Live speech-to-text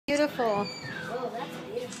Beautiful. Oh, that's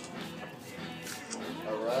beautiful.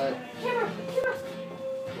 Alright.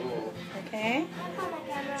 Cool. Okay.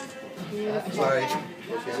 Sorry.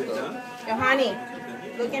 Yohanny,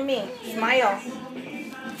 look at me. Smile.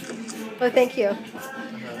 Oh, thank you.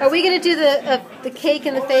 Are we going to do the cake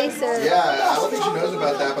in the face? Or? Yeah, I don't think she knows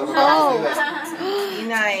about that, but I'm about to do that. Be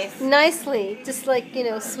nice. Nicely. Just like,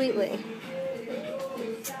 sweetly.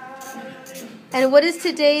 And what is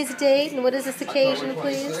today's date and what is this occasion, October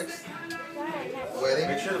please? 26th. Wedding.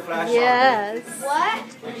 Make sure the flash is Yes. What? on.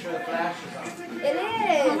 Make sure the flash is on. It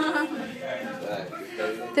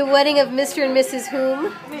is. The wedding of Mr. and Mrs.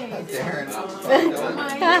 Whom? Darren.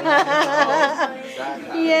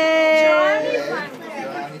 Yay!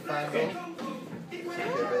 Yohanny Final.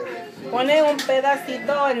 Pone un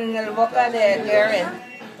pedacito en el boca de Daron.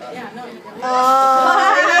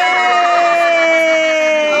 Oh, yay!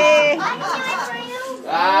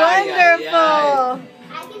 Wonderful!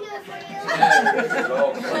 I can do it for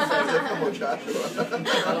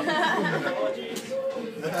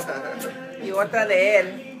you. Y otra de él.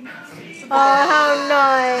 Oh, how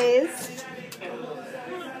nice!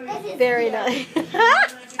 Very nice.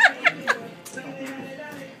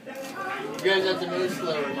 You guys have to move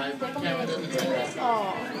slower. My camera doesn't do that.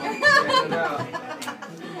 Oh.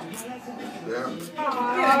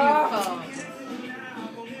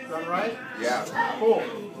 Done right? Yeah. Cool.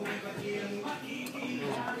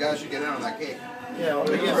 You guys should get in on that cake. Yeah, well,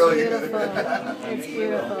 It's we really Beautiful. good. It's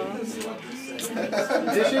beautiful.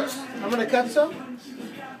 dishes. I'm going to cut some.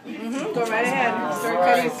 Go right ahead. Start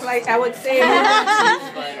cutting slice. I would say.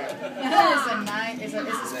 It's a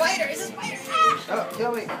spider. It's a spider. Oh,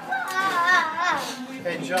 kill me.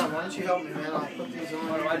 Hey, John, why don't you help me, man? I'll put these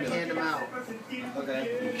on and hand them out. Okay.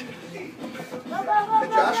 Hey,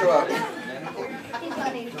 Joshua. He's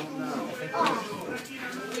funny.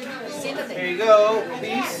 Siéntate. Here you go,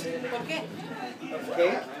 piece ¿Por qué? of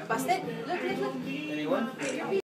cake. Pastel. Look, look, look. Anyone?